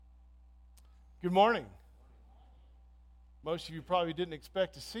Good morning. Most of you probably didn't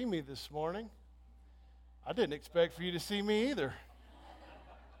expect to see me this morning. I didn't expect for you to see me either.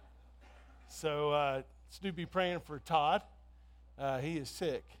 So let's do be praying for Todd. He is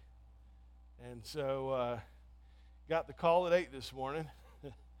sick. And so got the call at 8 this morning.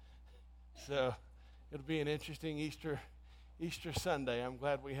 So it'll be an interesting Easter Sunday. I'm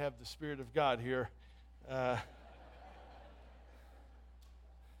glad we have the Spirit of God here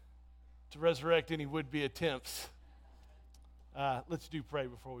to resurrect any would-be attempts. Let's do pray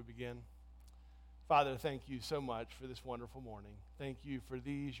before we begin. Father, thank you so much for this wonderful morning. Thank you for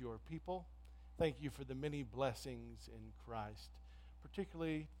these, your people. Thank you for the many blessings in Christ,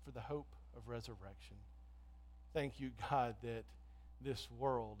 particularly for the hope of resurrection. Thank you, God, that this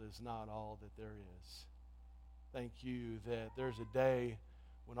world is not all that there is. Thank you that there's a day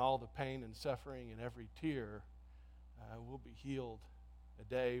when all the pain and suffering and every tear will be healed. A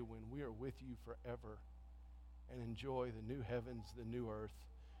day when we are with you forever and enjoy the new heavens, the new earth,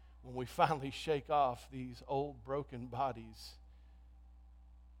 when we finally shake off these old broken bodies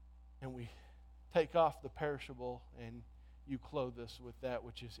and we take off the perishable and you clothe us with that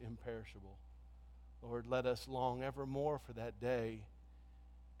which is imperishable. Lord, let us long evermore for that day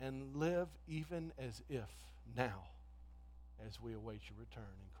and live even as if now as we await your return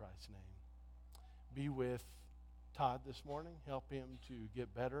in Christ's name. Be with Todd this morning. Help him to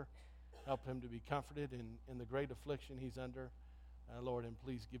get better. Help him to be comforted in the great affliction he's under. Lord, and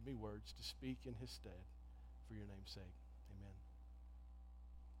please give me words to speak in his stead for your name's sake. Amen.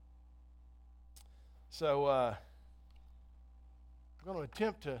 So I'm going to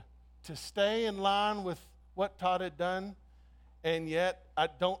attempt to stay in line with what Todd had done, and yet I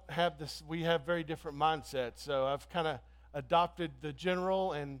don't have this. We have very different mindsets, so I've kind of adopted the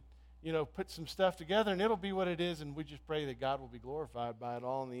general and put some stuff together, and it'll be what it is, and we just pray that God will be glorified by it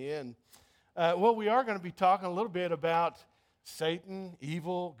all in the end. Well, we are going to be talking a little bit about Satan,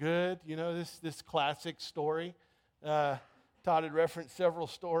 evil, good, this classic story. Todd had referenced several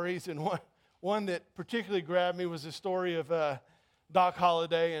stories, and one that particularly grabbed me was the story of Doc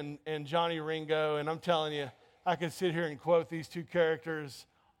Holliday and Johnny Ringo, and I'm telling you, I could sit here and quote these two characters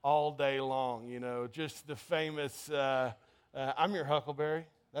all day long, just the famous, I'm your Huckleberry.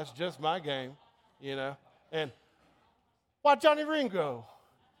 That's just my game, And why, Johnny Ringo,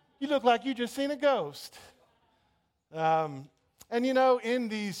 you look like you just seen a ghost. And in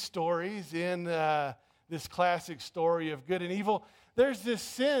these stories, in this classic story of good and evil, there's this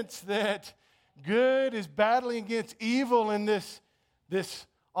sense that good is battling against evil in this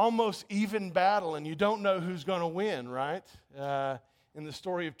almost even battle, and you don't know who's going to win, right? In the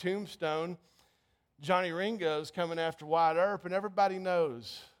story of Tombstone, Johnny Ringo's coming after Wyatt Earp, and everybody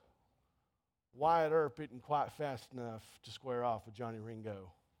knows Wyatt Earp isn't quite fast enough to square off with Johnny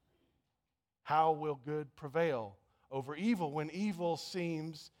Ringo. How will good prevail over evil when evil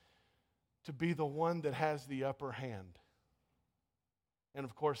seems to be the one that has the upper hand? And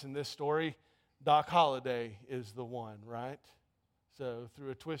of course, in this story, Doc Holliday is the one, right? So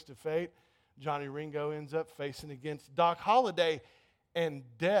through a twist of fate, Johnny Ringo ends up facing against Doc Holliday, and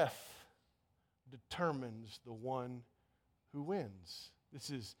death determines the one who wins. This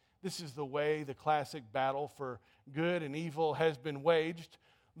is the way the classic battle for good and evil has been waged.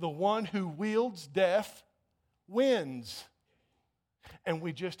 The one who wields death wins. And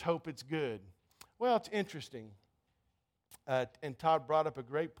we just hope it's good. Well, it's interesting. And Todd brought up a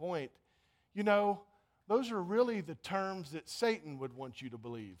great point. Those are really the terms that Satan would want you to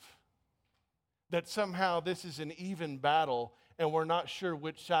believe. That somehow this is an even battle and we're not sure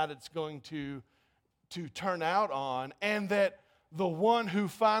which side it's going to turn out on, and that the one who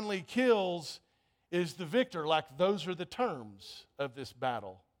finally kills is the victor. Like those are the terms of this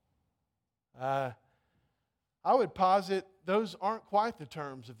battle. I would posit those aren't quite the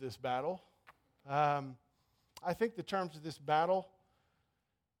terms of this battle. I think the terms of this battle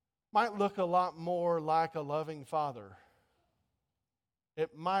might look a lot more like a loving father.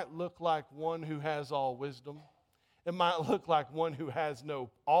 It might look like one who has all wisdom. It might look like one who has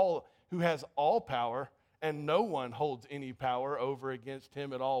all power, and no one holds any power over against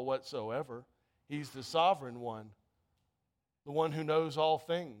him at all whatsoever. He's the sovereign one, the one who knows all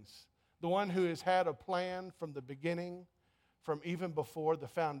things, the one who has had a plan from the beginning, from even before the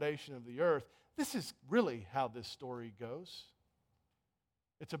foundation of the earth. This is really how this story goes.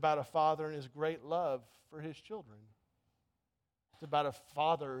 It's about a father and his great love for his children. It's about a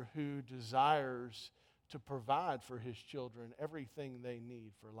father who desires to provide for his children everything they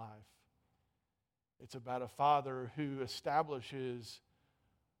need for life. It's about a father who establishes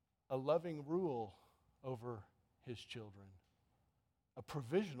a loving rule over his children, a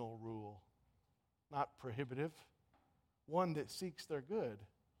provisional rule not prohibitive, one that seeks their good.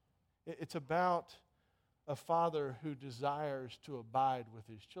 It's about a father who desires to abide with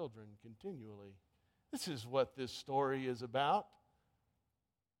his children continually. This is what this story is about.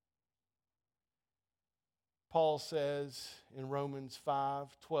 Paul says in Romans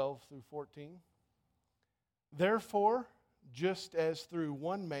 5:12 through 14, "Therefore, just as through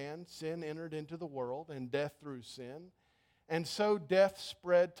one man sin entered into the world, and death through sin, and so death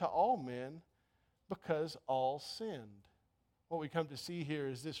spread to all men because all sinned." What we come to see here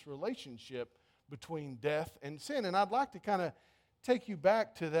is this relationship between death and sin. And I'd like to kind of take you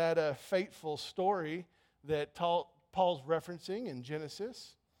back to that fateful story that Paul's referencing in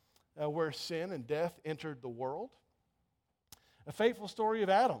Genesis, where sin and death entered the world. A fateful story of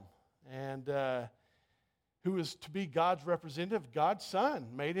Adam, and who is to be God's representative, God's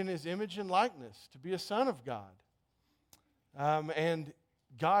son, made in his image and likeness, to be a son of God. And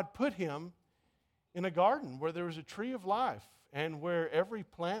God put him in a garden where there was a tree of life, and where every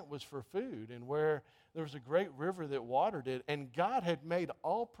plant was for food, and where there was a great river that watered it. And God had made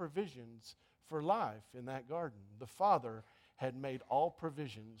all provisions for life in that garden. The Father had made all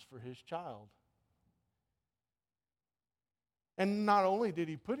provisions for his child. And not only did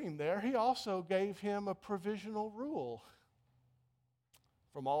he put him there, he also gave him a provisional rule.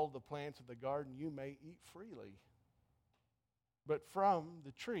 From all the plants of the garden you may eat freely, but from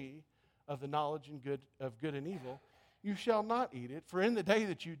the tree of the knowledge of good and evil you shall not eat it, for in the day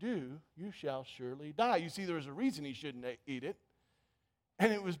that you do, you shall surely die. You see, there was a reason he shouldn't eat it,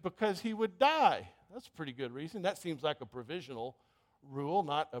 and it was because he would die. That's a pretty good reason. That seems like a provisional rule,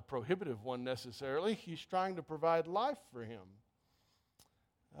 not a prohibitive one necessarily. He's trying to provide life for him.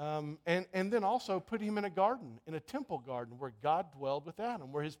 And then also put him in a garden, in a temple garden, where God dwelled with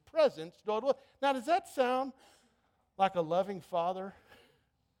Adam, where his presence dwelled with. Now, does that sound like a loving father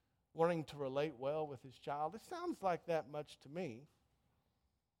wanting to relate well with his child? It sounds like that much to me.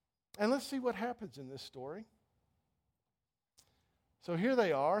 And let's see what happens in this story. So here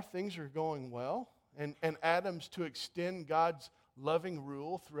they are, things are going well, and Adam's to extend God's loving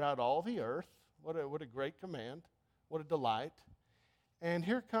rule throughout all the earth. What a great command. What a delight. And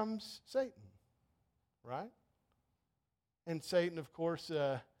here comes Satan, right? And Satan, of course,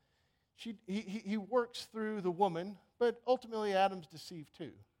 he works through the woman, but ultimately Adam's deceived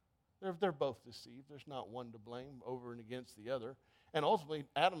too. They're both deceived. There's not one to blame over and against the other. And ultimately,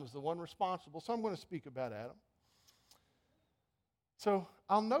 Adam is the one responsible. So I'm going to speak about Adam. So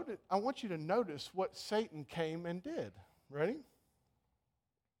I want you to notice what Satan came and did. Ready?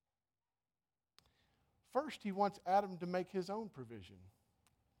 First, he wants Adam to make his own provision.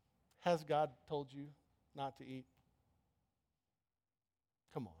 Has God told you not to eat?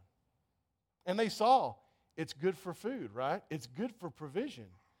 Come on. And they saw it's good for food, right? It's good for provision.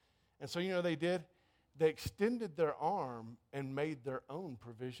 And so, they did? They extended their arm and made their own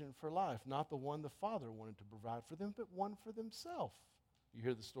provision for life. Not the one the Father wanted to provide for them, but one for themselves. You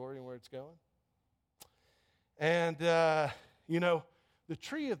hear the story and where it's going? And, the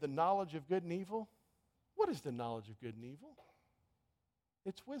tree of the knowledge of good and evil, what is the knowledge of good and evil?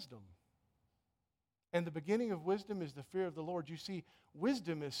 It's wisdom. And the beginning of wisdom is the fear of the Lord. You see,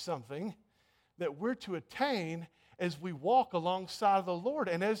 wisdom is something that we're to attain as we walk alongside of the Lord,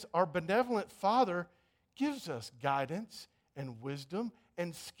 and as our benevolent Father gives us guidance and wisdom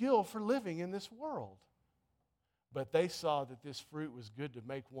and skill for living in this world. But they saw that this fruit was good to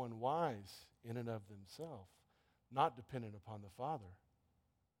make one wise in and of themselves, not dependent upon the Father.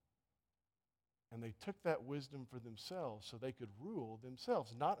 And they took that wisdom for themselves so they could rule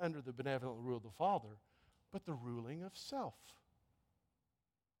themselves, not under the benevolent rule of the Father, but the ruling of self.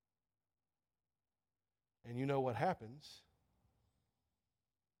 And you know what happens?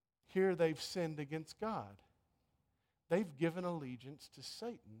 Here they've sinned against God. They've given allegiance to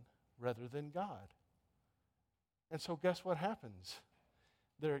Satan rather than God. And so guess what happens?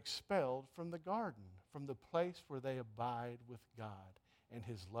 They're expelled from the garden, from the place where they abide with God and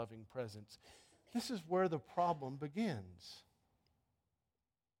his loving presence. This is where the problem begins.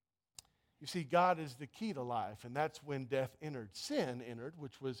 You see, God is the key to life, and that's when death entered. Sin entered,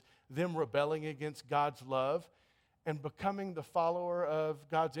 which was them rebelling against God's love and becoming the follower of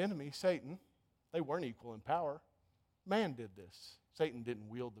God's enemy, Satan. They weren't equal in power. Man did this. Satan didn't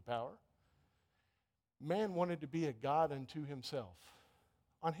wield the power. Man wanted to be a God unto himself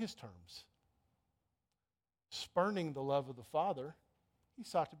on his terms. Spurning the love of the Father, he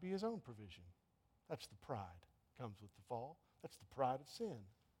sought to be his own provision. That's the pride that comes with the fall. That's the pride of sin.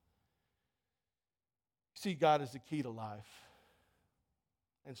 See, God is the key to life.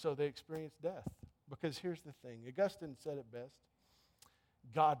 And so they experience death. Because here's the thing. Augustine said it best.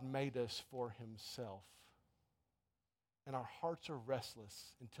 God made us for himself. And our hearts are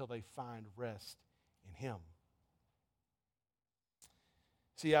restless until they find rest in him.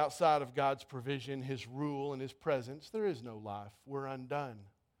 See, outside of God's provision, his rule, and his presence, there is no life. We're undone.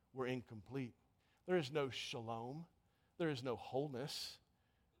 We're incomplete. There is no shalom. There is no wholeness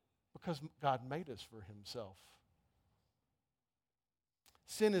because God made us for himself.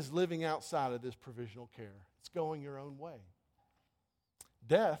 Sin is living outside of this provisional care. It's going your own way.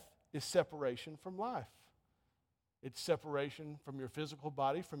 Death is separation from life. It's separation from your physical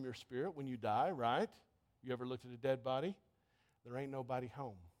body, from your spirit when you die, right? You ever looked at a dead body? There ain't nobody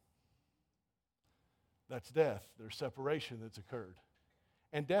home. That's death. There's separation that's occurred.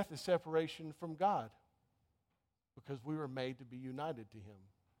 And death is separation from God because we were made to be united to him.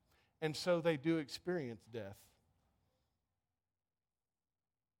 And so they do experience death.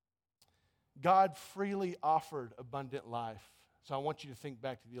 God freely offered abundant life. So I want you to think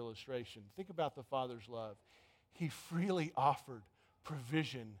back to the illustration. Think about the Father's love. He freely offered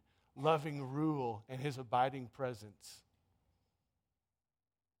provision, loving rule, and his abiding presence.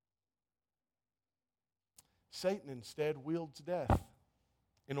 Satan instead wields death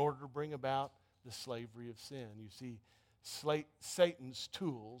in order to bring about the slavery of sin. You see, Satan's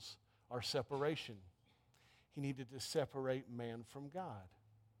tools are separation. He needed to separate man from God.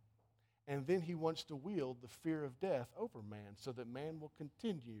 And then he wants to wield the fear of death over man so that man will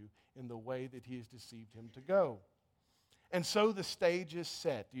continue in the way that he has deceived him to go. And so the stage is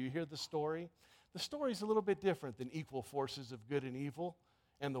set. Do you hear the story? The story is a little bit different than equal forces of good and evil,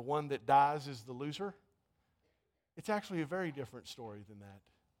 and the one that dies is the loser. It's actually a very different story than that.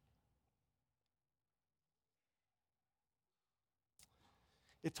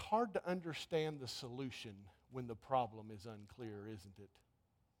 It's hard to understand the solution when the problem is unclear, isn't it?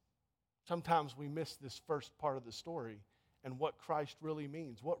 Sometimes we miss this first part of the story and what Christ really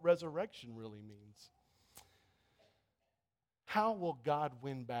means, what resurrection really means. How will God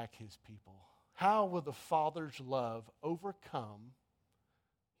win back his people? How will the Father's love overcome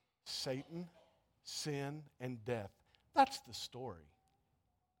Satan, sin, and death? That's the story.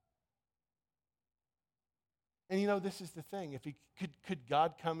 And you know, this is the thing. If he could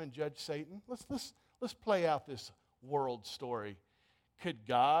God come and judge Satan? Let's play out this world story. Could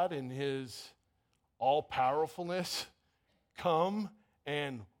God in his all-powerfulness come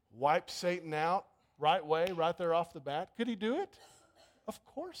and wipe Satan out right there off the bat? Could he do it? Of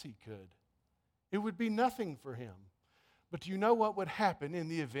course he could. It would be nothing for him. But do you know what would happen in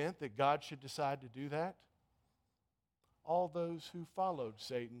the event that God should decide to do that? All those who followed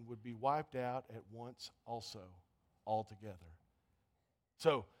Satan would be wiped out at once also, altogether.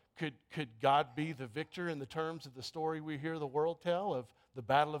 So, could God be the victor in the terms of the story we hear the world tell of the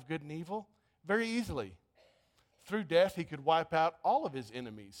battle of good and evil? Very easily. Through death, he could wipe out all of his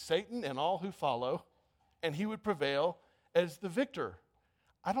enemies, Satan and all who follow, and he would prevail as the victor.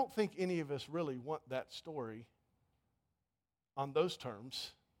 I don't think any of us really want that story on those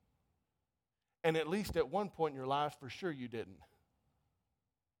terms. And at least at one point in your life, for sure you didn't.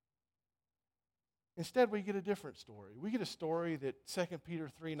 Instead, we get a different story. We get a story that 2 Peter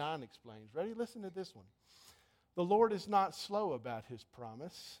 3:9 explains. Ready? Listen to this one. The Lord is not slow about his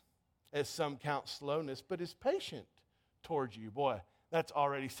promise, as some count slowness, but is patient towards you. Boy, that's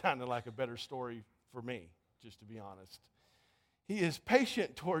already sounded like a better story for me, just to be honest. He is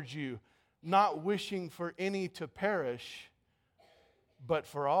patient towards you, not wishing for any to perish, but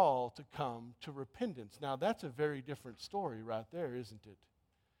for all to come to repentance. Now, that's a very different story right there, isn't it?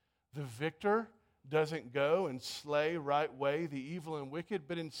 The victor doesn't go and slay right way the evil and wicked,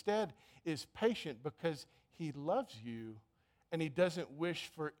 but instead is patient because he loves you and he doesn't wish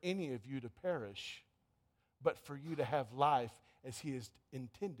for any of you to perish, but for you to have life as he has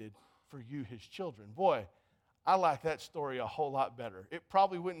intended for you, his children. Boy, I like that story a whole lot better. It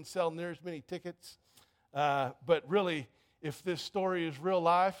probably wouldn't sell near as many tickets, but really, if this story is real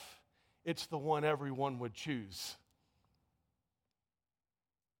life, it's the one everyone would choose.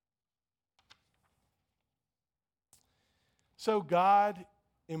 So God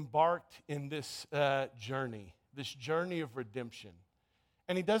embarked in this journey of redemption.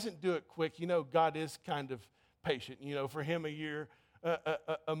 And he doesn't do it quick. You know, God is kind of patient. You know, for him,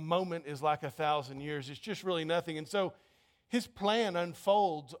 a moment is like 1,000 years. It's just really nothing. And so his plan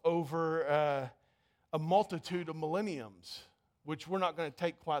unfolds over a multitude of millenniums, which we're not going to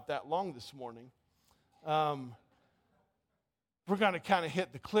take quite that long this morning. We're going to kind of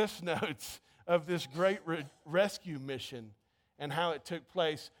hit the cliff notes of this great rescue mission and how it took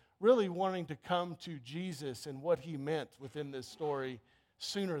place, really wanting to come to Jesus and what he meant within this story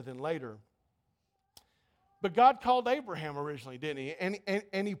sooner than later. But God called Abraham originally, didn't he?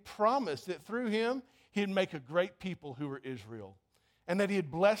 And he promised that through him, he'd make a great people who were Israel. And that he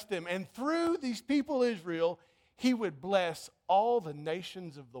had blessed them. And through these people, Israel, he would bless all the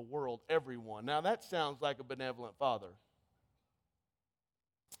nations of the world, everyone. Now that sounds like a benevolent father.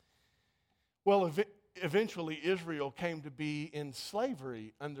 Well, eventually Israel came to be in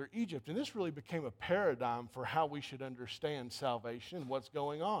slavery under Egypt. And this really became a paradigm for how we should understand salvation and what's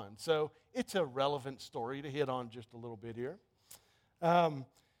going on. So it's a relevant story to hit on just a little bit here.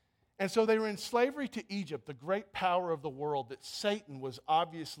 And so they were in slavery to Egypt, the great power of the world that Satan was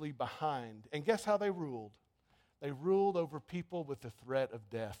obviously behind. And guess how they ruled? They ruled over people with the threat of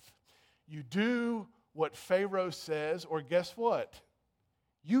death. You do what Pharaoh says, or guess what?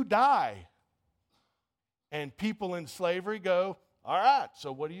 You die. And people in slavery go, all right,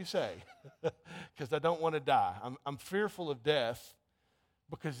 so what do you say? Because I don't want to die. I'm fearful of death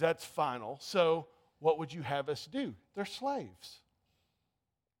because that's final. So what would you have us do? They're slaves.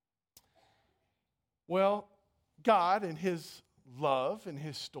 Well, God, in his love and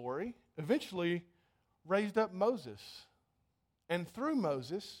his story, eventually raised up Moses. And through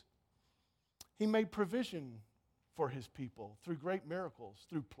Moses, he made provision for his people through great miracles,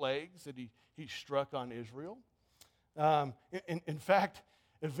 through plagues that he struck on Israel. In fact,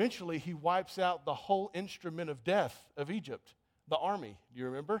 eventually he wipes out the whole instrument of death of Egypt, the army. Do you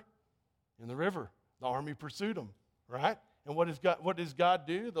remember? In the river, the army pursued them, right? And what does God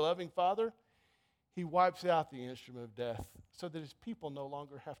do, the loving Father? He wipes out the instrument of death so that his people no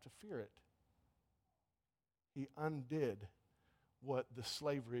longer have to fear it. He undid what the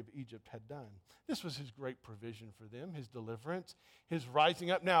slavery of Egypt had done. This was his great provision for them, his deliverance, his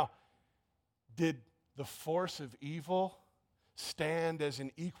rising up. Now, did the force of evil stand as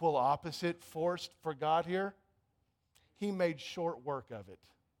an equal opposite force for God here? He made short work of it.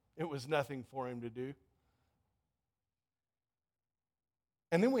 It was nothing for him to do.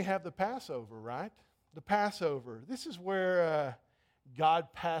 And then we have the Passover, right? The Passover. This is where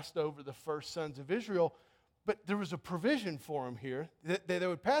God passed over the first sons of Israel. But there was a provision for them here that they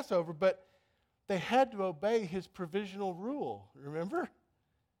would pass over, but they had to obey his provisional rule, remember?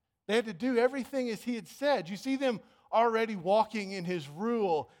 They had to do everything as he had said. You see them already walking in his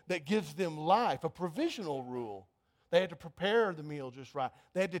rule that gives them life, a provisional rule. They had to prepare the meal just right.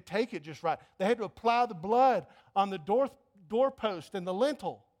 They had to take it just right. They had to apply the blood on the doorpost and the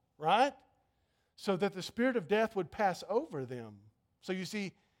lintel, right? So that the spirit of death would pass over them. So you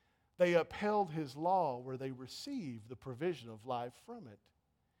see, they upheld his law where they received the provision of life from it.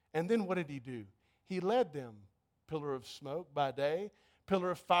 And then what did he do? He led them, pillar of smoke by day,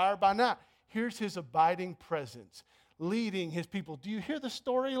 pillar of fire by night. Here's his abiding presence, leading his people. Do you hear the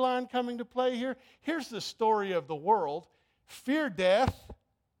storyline coming to play here? Here's the story of the world. Fear death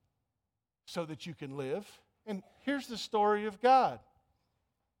so that you can live. And here's the story of God.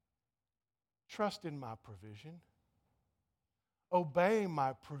 Trust in my provision. Obey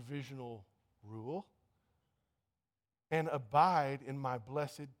my provisional rule. And abide in my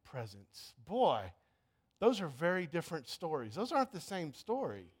blessed presence. Boy, those are very different stories. Those aren't the same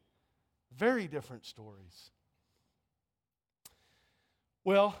story. Very different stories.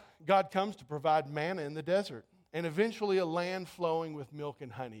 Well, God comes to provide manna in the desert and eventually a land flowing with milk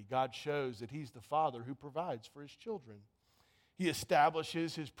and honey. God shows that he's the Father who provides for his children. He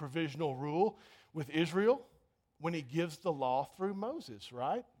establishes his provisional rule with Israel when he gives the law through Moses,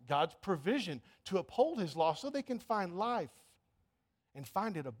 right? God's provision to uphold his law so they can find life and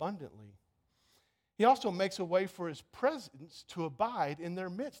find it abundantly. He also makes a way for his presence to abide in their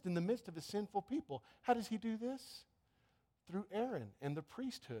midst, in the midst of a sinful people. How does he do this? Through Aaron and the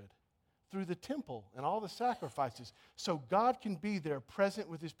priesthood, through the temple and all the sacrifices. So God can be there present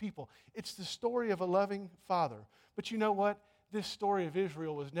with his people. It's the story of a loving father. But you know what? This story of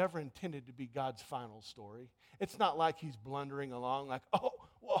Israel was never intended to be God's final story. It's not like he's blundering along like, oh,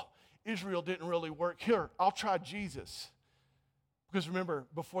 well, Israel didn't really work. Here, I'll try Jesus. Because remember,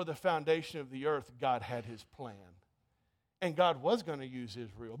 before the foundation of the earth, God had his plan. And God was going to use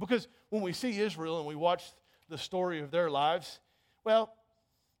Israel. Because when we see Israel and we watch the story of their lives, well,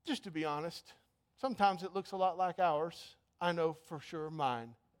 just to be honest, sometimes it looks a lot like ours. I know for sure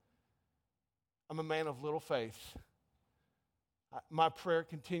mine. I'm a man of little faith. My prayer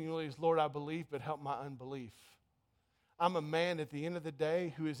continually is, Lord, I believe, but help my unbelief. I'm a man at the end of the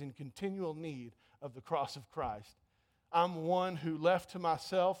day who is in continual need of the cross of Christ. I'm one who, left to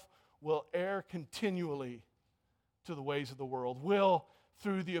myself, will err continually to the ways of the world. Will,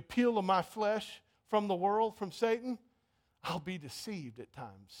 through the appeal of my flesh from the world, from Satan, I'll be deceived at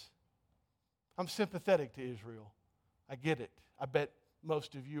times. I'm sympathetic to Israel. I get it. I bet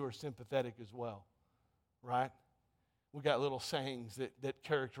most of you are sympathetic as well. right? We got little sayings that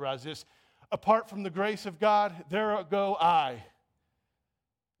characterize this. Apart from the grace of God, there go I.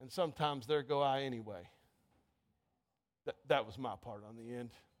 And sometimes there go I anyway. That was my part on the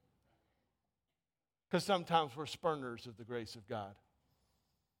end. Because sometimes we're spurners of the grace of God.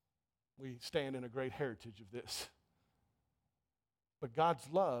 We stand in a great heritage of this. But God's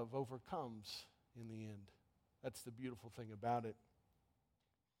love overcomes in the end. That's the beautiful thing about it.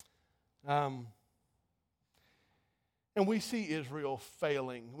 And we see Israel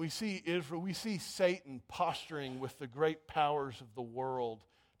failing. We see Satan posturing with the great powers of the world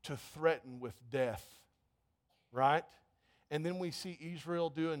to threaten with death, right? And then we see Israel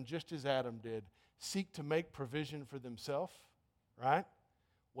doing just as Adam did, seek to make provision for themselves, right?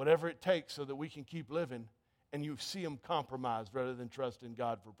 Whatever it takes so that we can keep living. And you see them compromise rather than trust in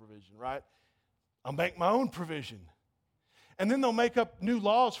God for provision, right? I'll make my own provision. And then they'll make up new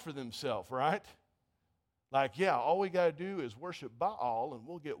laws for themselves, right? Like, yeah, all we got to do is worship Baal and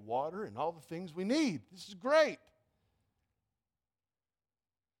we'll get water and all the things we need. This is great.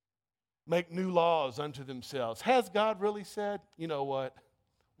 Make new laws unto themselves. Has God really said, you know what?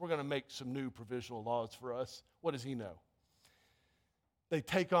 We're going to make some new provisional laws for us. What does he know? They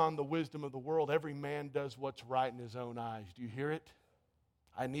take on the wisdom of the world. Every man does what's right in his own eyes. Do you hear it?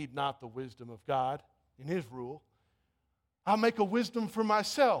 I need not the wisdom of God in his rule. I'll make a wisdom for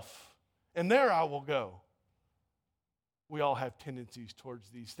myself, and there I will go. We all have tendencies towards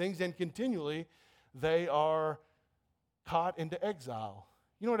these things, and continually they are caught into exile.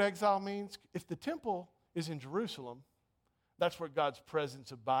 You know what exile means? If the temple is in Jerusalem, that's where God's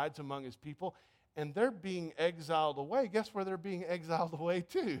presence abides among his people, and they're being exiled away. Guess where they're being exiled away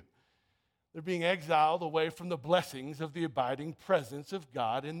to? They're being exiled away from the blessings of the abiding presence of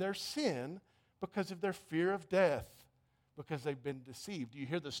God in their sin because of their fear of death, because they've been deceived. Do you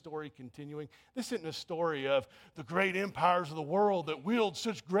hear the story continuing? This isn't a story of the great empires of the world that wield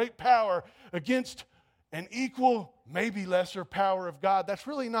such great power against an equal, maybe lesser power of God. That's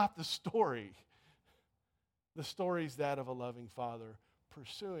really not the story. The story is that of a loving father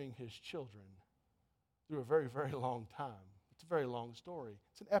pursuing his children through a very, very long time. It's a very long story.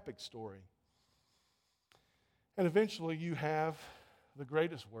 It's an epic story. And eventually you have the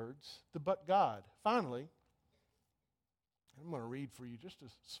greatest words, the but God. Finally, I'm going to read for you just a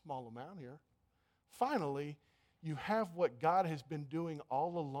small amount here. Finally, you have what God has been doing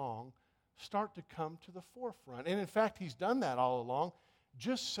all along start to come to the forefront. And in fact, he's done that all along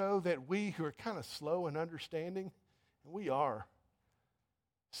just so that we who are kind of slow in understanding, and we are,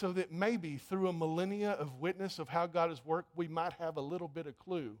 so that maybe through a millennia of witness of how God has worked, we might have a little bit of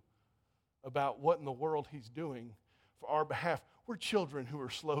clue about what in the world he's doing for our behalf. We're children who are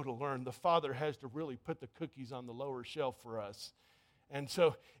slow to learn. The Father has to really put the cookies on the lower shelf for us. And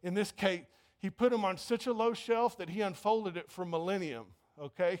so in this case, he put them on such a low shelf that he unfolded it for millennium,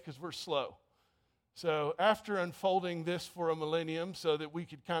 okay, because we're slow. So after unfolding this for a millennium so that we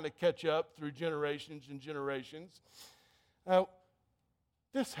could kind of catch up through generations and generations,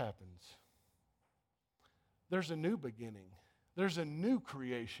 this happens. There's a new beginning. There's a new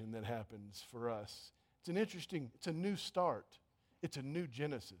creation that happens for us. It's a new start. It's a new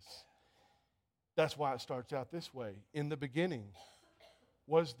Genesis. That's why it starts out this way. In the beginning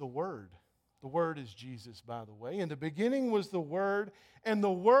was the Word. The Word is Jesus, by the way. In the beginning was the Word, and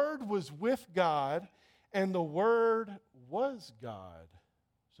the Word was with God, and the Word was God.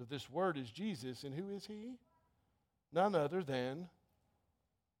 So this Word is Jesus, and who is He? None other than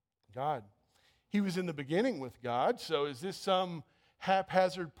God. He was in the beginning with God, so is this some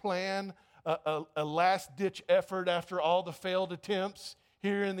haphazard plan, a last-ditch effort after all the failed attempts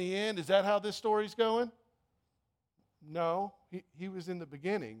here in the end? Is that how this story's going? No, he was in the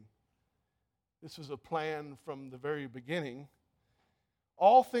beginning. This was a plan from the very beginning.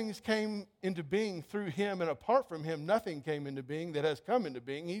 All things came into being through him, and apart from him, nothing came into being that has come into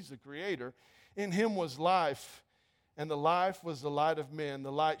being. He's the creator. In him was life, and the life was the light of men.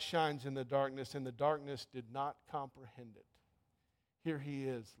 The light shines in the darkness, and the darkness did not comprehend it. Here he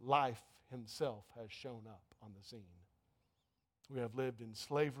is. Life himself has shown up on the scene. We have lived in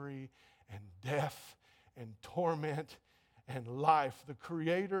slavery and death and torment and life. The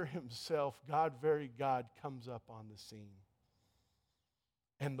Creator himself, God, very God, comes up on the scene.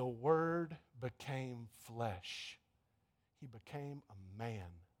 And the Word became flesh. He became a man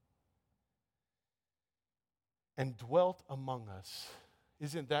and dwelt among us.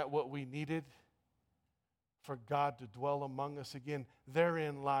 Isn't that what we needed? For God to dwell among us again.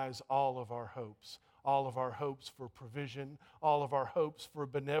 Therein lies all of our hopes, all of our hopes for provision, all of our hopes for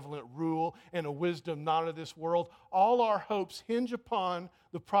benevolent rule and a wisdom not of this world, all our hopes hinge upon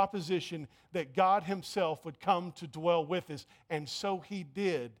the proposition that God himself would come to dwell with us. And so he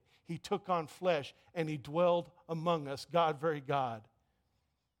did. He took on flesh and he dwelled among us, God, very God.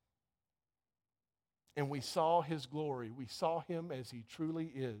 And we saw his glory. We saw him as he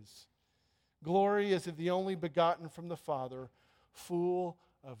truly is. Glory as of the only begotten from the Father, full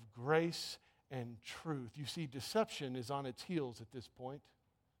of grace and truth. You see, deception is on its heels at this point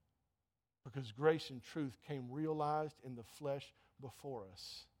because grace and truth came realized in the flesh before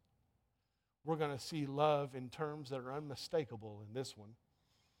us. We're going to see love in terms that are unmistakable in this one.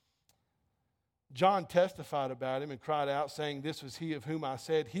 John testified about him and cried out, saying, "This was he of whom I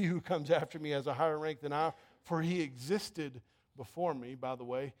said, he who comes after me has a higher rank than I, for he existed before me." By the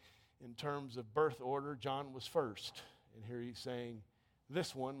way, in terms of birth order, John was first. And here he's saying,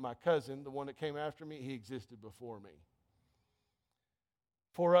 this one, my cousin, the one that came after me, he existed before me.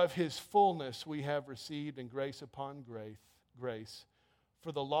 For of his fullness we have received, and grace upon grace.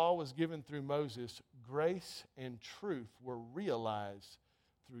 For the law was given through Moses, grace and truth were realized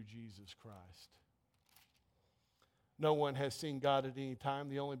through Jesus Christ. No one has seen God at any time,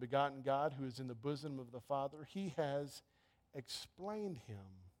 the only begotten God who is in the bosom of the Father. He has explained him.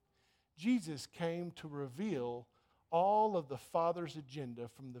 Jesus came to reveal all of the Father's agenda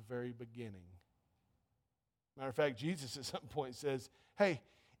from the very beginning. Matter of fact, Jesus at some point says, hey,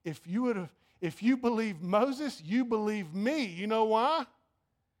 if you believe Moses, you believe me. You know why?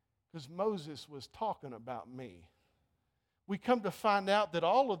 Because Moses was talking about me. We come to find out that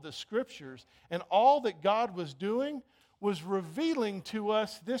all of the scriptures and all that God was doing was revealing to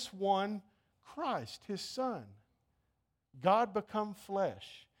us this one Christ, his Son. God become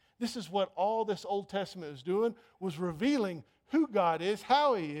flesh. This is what all this Old Testament was doing, was revealing who God is,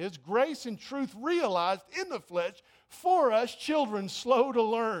 how he is, grace and truth realized in the flesh for us children slow to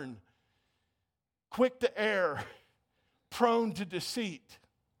learn, quick to err, prone to deceit,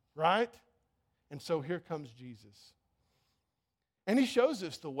 right? And so here comes Jesus. And he shows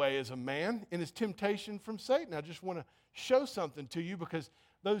us the way as a man in his temptation from Satan. I just want to show something to you because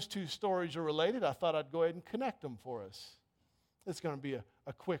those two stories are related. I thought I'd go ahead and connect them for us. It's going to be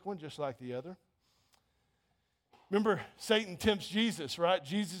a quick one, just like the other. Remember, Satan tempts Jesus, right?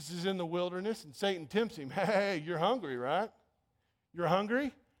 Jesus is in the wilderness, and Satan tempts him. Hey, you're hungry, right? You're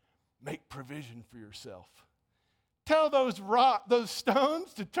hungry? Make provision for yourself. Tell those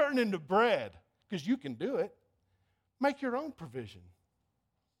stones to turn into bread, because you can do it. Make your own provision.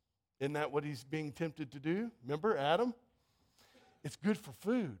 Isn't that what he's being tempted to do? Remember, Adam? It's good for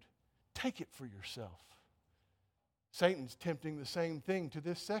food. Take it for yourself. Satan's tempting the same thing to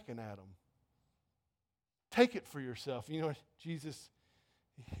this second Adam. Take it for yourself. You know what Jesus,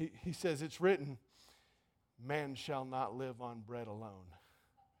 he says, it's written, man shall not live on bread alone.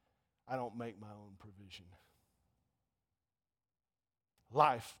 I don't make my own provision.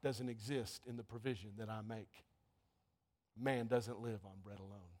 Life doesn't exist in the provision that I make. Man doesn't live on bread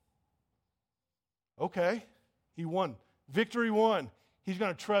alone. Okay, he won. Victory won. He's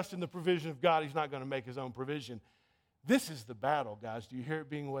going to trust in the provision of God. He's not going to make his own provision. This is the battle, guys. Do you hear it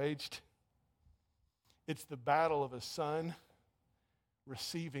being waged? It's the battle of a son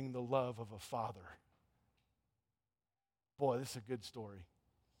receiving the love of a father. Boy, this is a good story.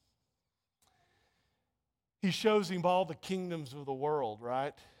 He shows him all the kingdoms of the world,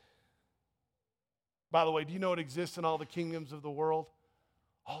 right? By the way, do you know what exists in all the kingdoms of the world?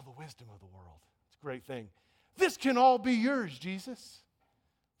 All the wisdom of the world. It's a great thing. This can all be yours, Jesus,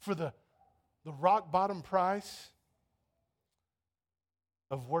 for the rock bottom price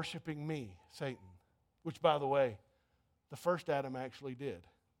of worshiping me, Satan, which, by the way, the first Adam actually did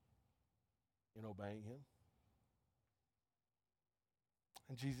in obeying him.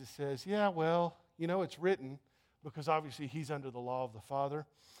 And Jesus says, yeah, well, you know, it's written, because obviously he's under the law of the Father.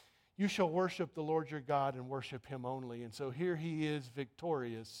 You shall worship the Lord your God and worship him only. And so here he is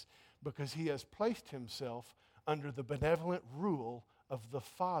victorious because he has placed himself under the benevolent rule of the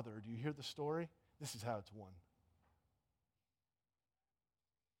Father. Do you hear the story? This is how it's won.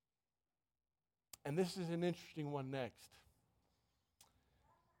 And this is an interesting one next.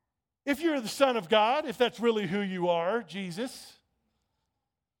 If you're the Son of God, if that's really who you are, Jesus,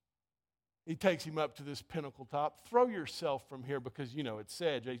 he takes him up to this pinnacle top. Throw yourself from here because, you know, it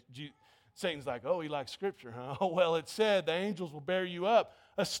said, Satan's like, oh, he likes Scripture, huh? Oh, well, it said the angels will bear you up.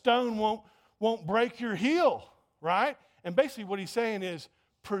 A stone won't break your heel, right? And basically what he's saying is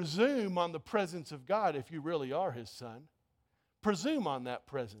presume on the presence of God if you really are his son. Presume on that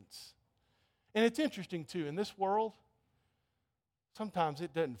presence. And it's interesting, too, in this world, sometimes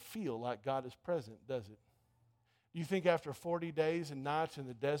it doesn't feel like God is present, does it? You think after 40 days and nights in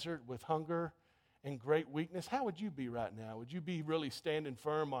the desert with hunger and great weakness, how would you be right now? Would you be really standing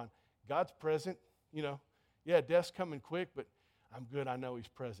firm on God's present? You know, yeah, death's coming quick, but I'm good, I know He's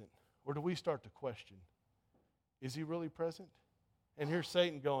present. Or do we start to question, is He really present? And here's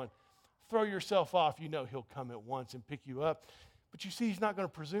Satan going, throw yourself off, you know He'll come at once and pick you up. But you see, he's not going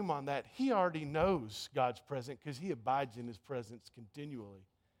to presume on that. He already knows God's present because He abides in His presence continually.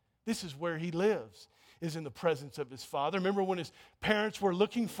 This is where He lives, is in the presence of His Father. Remember when His parents were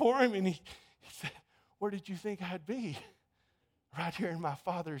looking for Him and he said, where did you think I'd be? Right here in my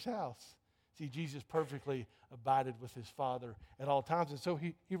Father's house. See, Jesus perfectly abided with His Father at all times. And so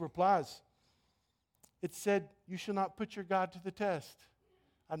he replies, it said, you shall not put your God to the test.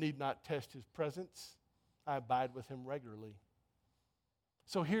 I need not test His presence. I abide with Him regularly.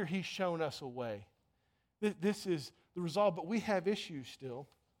 So here He's shown us a way. This is the resolve, but we have issues still.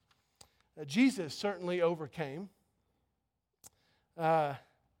 Jesus certainly overcame. And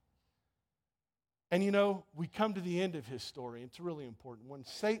you know, we come to the end of His story. It's really important. When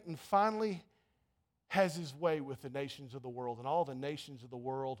Satan finally has his way with the nations of the world, and all the nations of the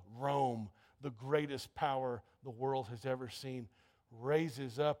world, Rome, the greatest power the world has ever seen,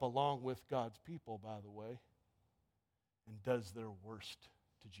 raises up along with God's people, by the way, and does their worst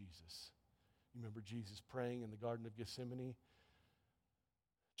to Jesus. You remember Jesus praying in the Garden of Gethsemane?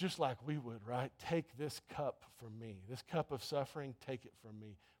 Just like we would, right? Take this cup from me. This cup of suffering, take it from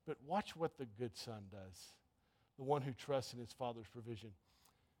me. But watch what the good son does. The one who trusts in his Father's provision.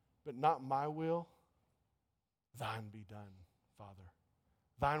 But not my will, thine be done, Father.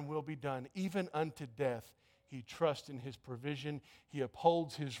 Thine will be done, even unto death. He trusts in His provision. He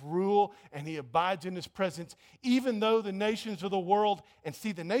upholds His rule, and He abides in His presence, even though the nations of the world, and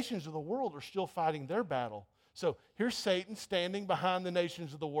see, the nations of the world are still fighting their battle. So here's Satan standing behind the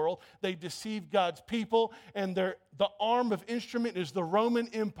nations of the world. They deceive God's people, and the arm of instrument is the Roman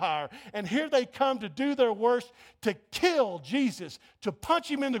Empire. And here they come to do their worst to kill Jesus, to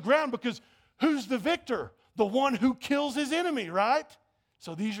punch Him in the ground, because who's the victor? The one who kills his enemy, right?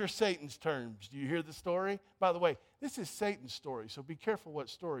 So these are Satan's terms. Do you hear the story? By the way, this is Satan's story, so be careful what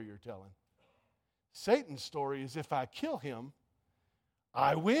story you're telling. Satan's story is if I kill him,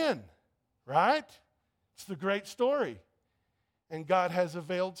 I win, right? It's the great story. And God has a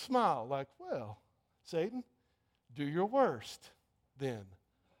veiled smile, like, well, Satan, do your worst then.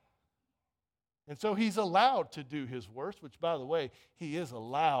 And so he's allowed to do his worst, which, by the way, he is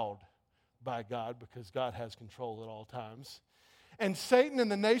allowed by God because God has control at all times. And Satan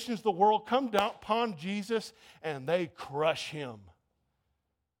and the nations of the world come down upon Jesus and they crush him.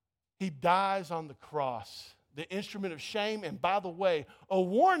 He dies on the cross, the instrument of shame, and by the way, a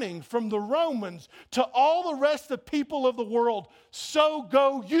warning from the Romans to all the rest of the people of the world, so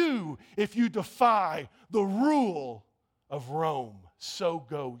go you if you defy the rule of Rome. So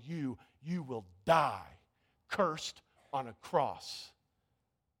go you. You will die, cursed on a cross.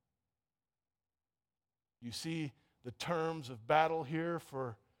 You see the terms of battle here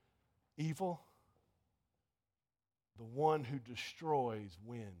for evil? The one who destroys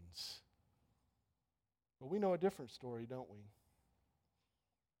wins. But we know a different story, don't we?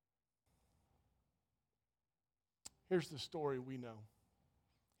 Here's the story we know.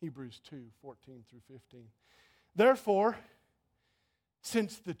 Hebrews 2:14 through 15. Therefore,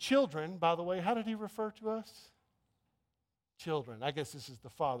 since the children, by the way, how did he refer to us? Children. I guess this is the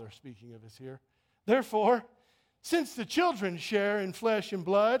Father speaking of us here. Therefore, since the children share in flesh and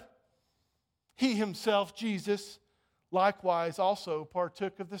blood, he himself, Jesus, likewise also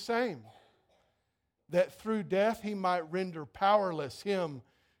partook of the same, that through death he might render powerless him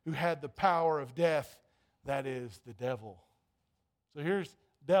who had the power of death, that is, the devil. So here's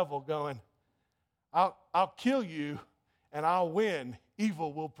devil going, I'll kill you and I'll win.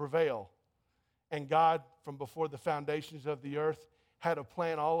 Evil will prevail. And God, from before the foundations of the earth, had a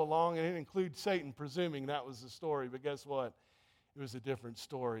plan all along, and it includes Satan presuming that was the story. But guess what? It was a different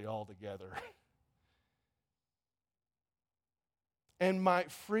story altogether. And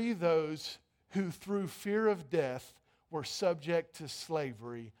might free those who through fear of death were subject to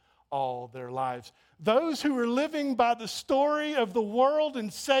slavery all their lives. Those who were living by the story of the world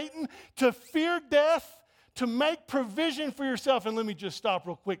and Satan, to fear death, to make provision for yourself. And let me just stop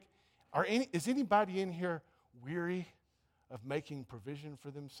real quick. Is anybody in here weary of making provision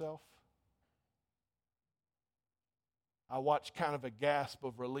for themselves? I watch kind of a gasp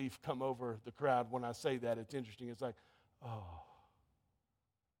of relief come over the crowd when I say that. It's interesting. It's like, oh,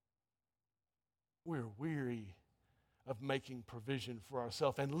 we're weary of making provision for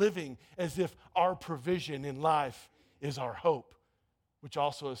ourselves and living as if our provision in life is our hope. which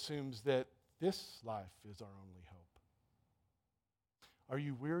also assumes that this life is our only hope. Are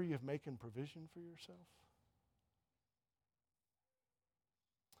you weary of making provision for yourself?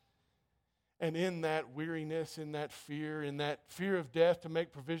 And in that weariness, in that fear of death to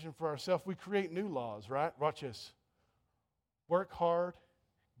make provision for ourselves, we create new laws, right? Watch this. Work hard,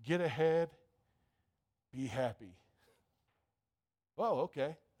 get ahead, be happy. Oh,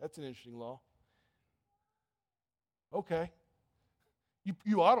 okay. That's an interesting law. Okay.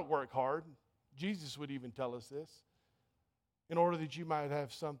 You ought to work hard. Jesus would even tell us this. In order that you might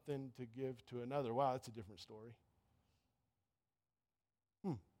have something to give to another. Wow, that's a different story.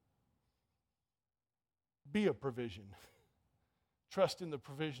 Be a provision. Trust in the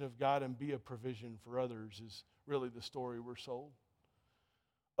provision of God and be a provision for others is really the story we're sold.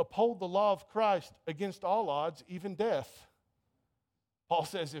 Uphold the law of Christ against all odds, even death. Paul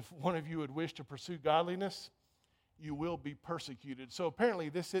says if one of you would wish to pursue godliness, you will be persecuted. So apparently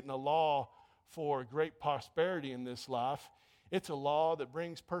this isn't a law for great prosperity in this life. It's a law that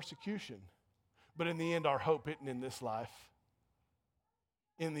brings persecution. But in the end, our hope isn't in this life.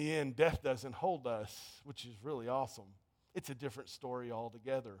 In the end, death doesn't hold us, which is really awesome. It's a different story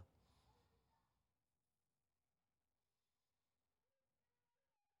altogether.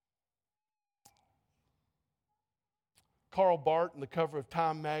 Karl Barth on the cover of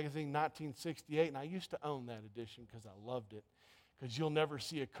Time magazine, 1968, and I used to own that edition because I loved it, because you'll never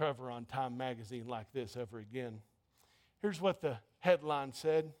see a cover on Time magazine like this ever again. Here's what the headline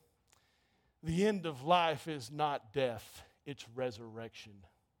said. The end of life is not death, it's resurrection.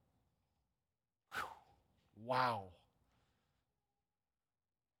 Whew. Wow.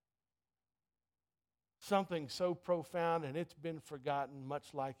 Something so profound, and it's been forgotten,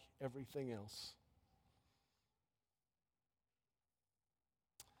 much like everything else.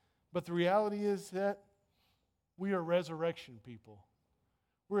 But the reality is that we are resurrection people.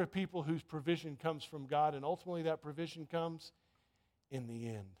 We're a people whose provision comes from God, and ultimately that provision comes in the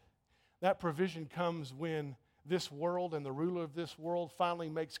end. That provision comes when this world and the ruler of this world finally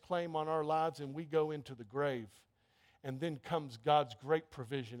makes claim on our lives and we go into the grave. And then comes God's great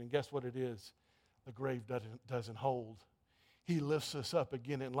provision, and guess what it is? The grave doesn't hold. He lifts us up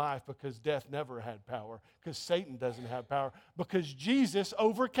again in life because death never had power, because Satan doesn't have power, because Jesus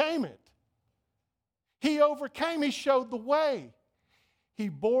overcame it. He overcame, he showed the way. He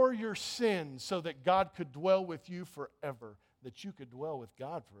bore your sins so that God could dwell with you forever, that you could dwell with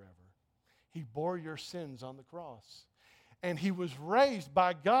God forever. He bore your sins on the cross. And he was raised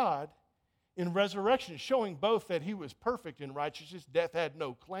by God in resurrection, showing both that he was perfect in righteousness, death had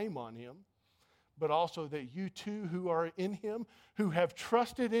no claim on him, but also that you too who are in him, who have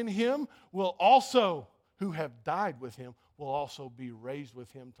trusted in him, will also, who have died with him, will also be raised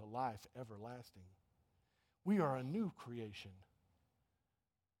with him to life everlasting. We are a new creation.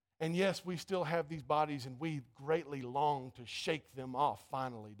 And yes, we still have these bodies and we greatly long to shake them off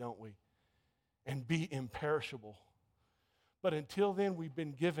finally, don't we? And be imperishable. But until then, we've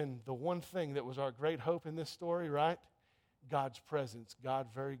been given the one thing that was our great hope in this story, right? God's presence, God,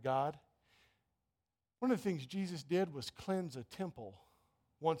 very God. One of the things Jesus did was cleanse a temple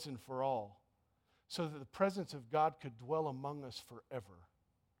once and for all so that the presence of God could dwell among us forever.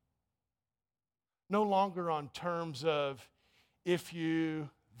 No longer on terms of if you,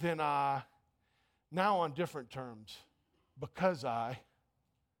 then I, now on different terms. Because I,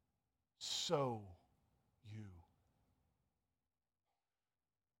 so you.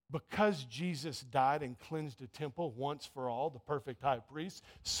 Because Jesus died and cleansed a temple once for all, the perfect high priest,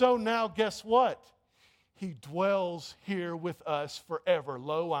 so now guess what? He dwells here with us forever.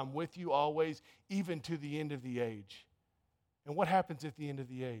 Lo, I'm with you always, even to the end of the age. And what happens at the end of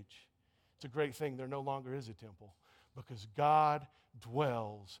the age? It's a great thing. There no longer is a temple because God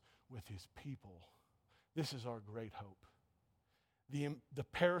dwells with his people. This is our great hope. The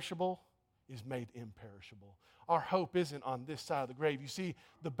perishable is made imperishable. Our hope isn't on this side of the grave. You see,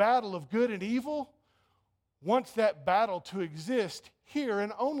 the battle of good and evil wants that battle to exist here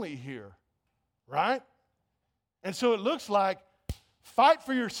and only here, right? And so it looks like fight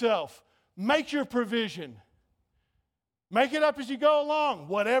for yourself. Make your provision. Make it up as you go along.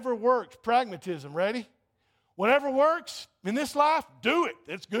 Whatever works. Pragmatism, ready? Whatever works in this life, do it.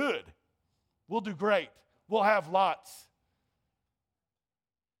 It's good. We'll do great. We'll have lots.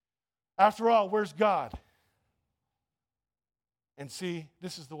 After all, where's God? And see,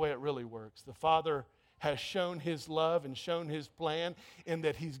 this is the way it really works. The Father has shown his love and shown his plan in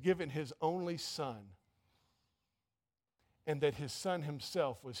that he's given his only Son. And that his Son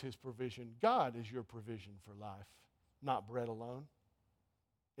himself was his provision. God is your provision for life, not bread alone.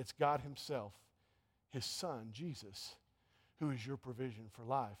 It's God himself, his Son, Jesus, who is your provision for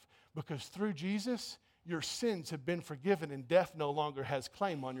life. Because through Jesus, your sins have been forgiven and death no longer has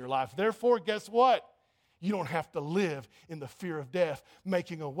claim on your life. Therefore, guess what? You don't have to live in the fear of death,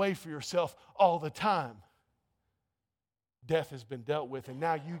 making a way for yourself all the time. Death has been dealt with, and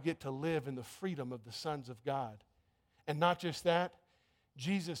now you get to live in the freedom of the sons of God. And not just that,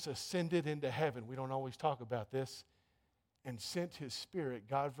 Jesus ascended into heaven. We don't always talk about this. And sent his Spirit,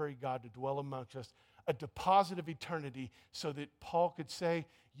 God, very God, to dwell amongst us, a deposit of eternity, so that Paul could say,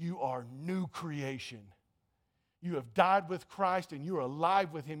 you are new creation. You have died with Christ and you're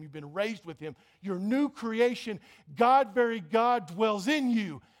alive with him. You've been raised with him. You're new creation. God, very God, dwells in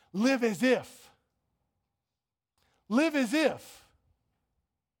you. Live as if. Live as if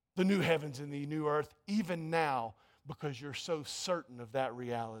the new heavens and the new earth, even now, because you're so certain of that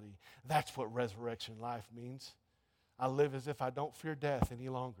reality. That's what resurrection life means. I live as if I don't fear death any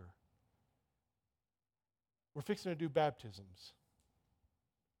longer. We're fixing to do baptisms.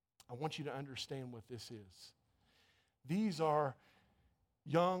 I want you to understand what this is. These are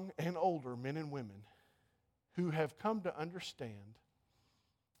young and older men and women who have come to understand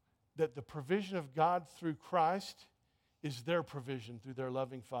that the provision of God through Christ is their provision through their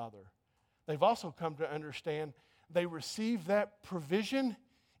loving Father. They've also come to understand they receive that provision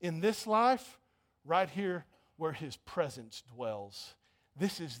in this life right here where his presence dwells.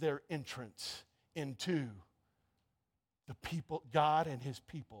 This is their entrance into the people, God and his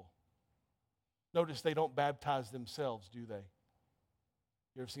people. Notice they don't baptize themselves, do they?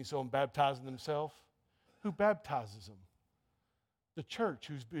 You ever seen someone baptizing themselves? Who baptizes them? The church,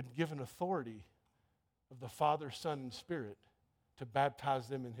 who's been given authority of the Father, Son, and Spirit to baptize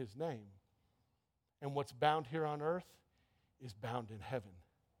them in his name. And what's bound here on earth is bound in heaven.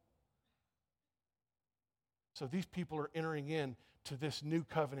 So these people are entering in to this new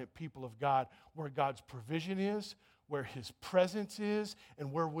covenant people of God, where God's provision is, where his presence is,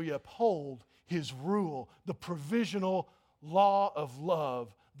 and where we uphold his rule, the provisional law of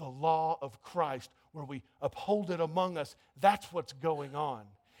love, the law of Christ, where we uphold it among us. That's what's going on.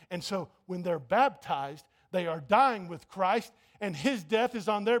 And so when they're baptized, they are dying with Christ, and his death is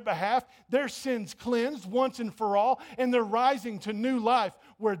on their behalf. Their sins cleansed once and for all, and they're rising to new life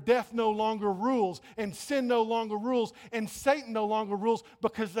where death no longer rules, and sin no longer rules, and Satan no longer rules,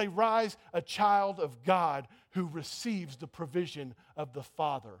 because they rise a child of God who receives the provision of the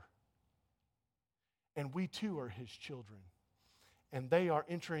Father. And we too are his children. And they are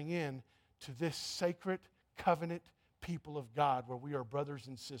entering in to this sacred covenant people of God, where we are brothers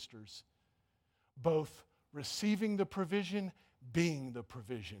and sisters, both receiving the provision, being the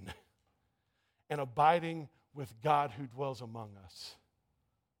provision, and abiding with God who dwells among us,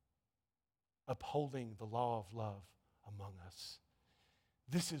 upholding the law of love among us.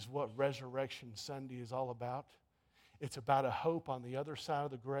 This is what Resurrection Sunday is all about. It's about a hope on the other side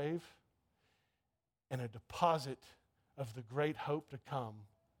of the grave and a deposit of the great hope to come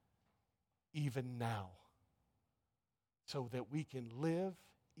even now, so that we can live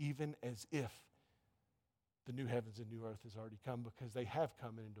even as if the new heavens and new earth has already come, because they have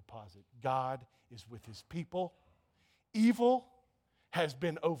come in a deposit. God is with his people. Evil has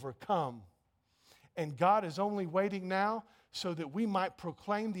been overcome. And God is only waiting now so that we might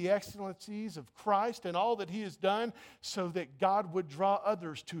proclaim the excellencies of Christ and all that he has done, so that God would draw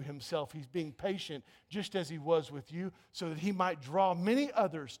others to himself. He's being patient, just as he was with you, so that he might draw many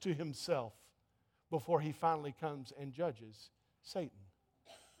others to himself before he finally comes and judges Satan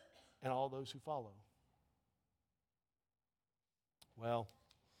and all those who follow. Well,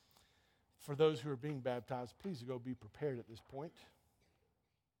 for those who are being baptized, please go be prepared at this point.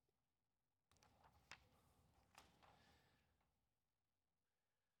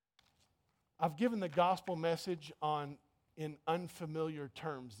 I've given the gospel message in unfamiliar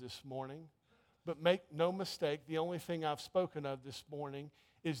terms this morning, but make no mistake, the only thing I've spoken of this morning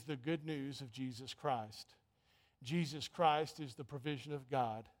is the good news of Jesus Christ. Jesus Christ is the provision of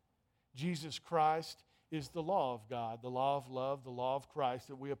God. Jesus Christ is the law of God, the law of love, the law of Christ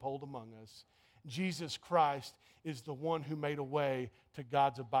that we uphold among us. Jesus Christ is the one who made a way to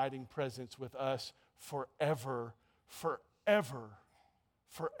God's abiding presence with us forever, forever,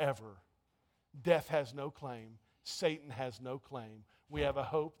 forever. Death has no claim. Satan has no claim. We have a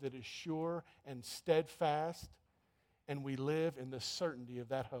hope that is sure and steadfast, and we live in the certainty of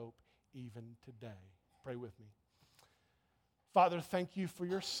that hope even today. Pray with me. Father, thank you for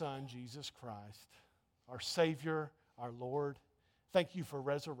your Son, Jesus Christ, our Savior, our Lord. Thank you for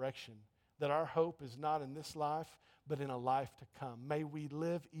resurrection, that our hope is not in this life, but in a life to come. May we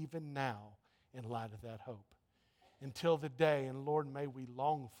live even now in light of that hope until the day, and Lord, may we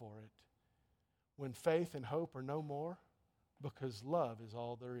long for it, when faith and hope are no more, because love is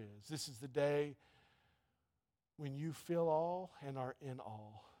all there is. This is the day when you feel all and are in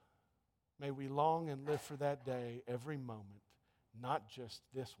all. May we long and live for that day every moment, not just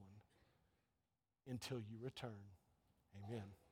this one, until you return. Amen.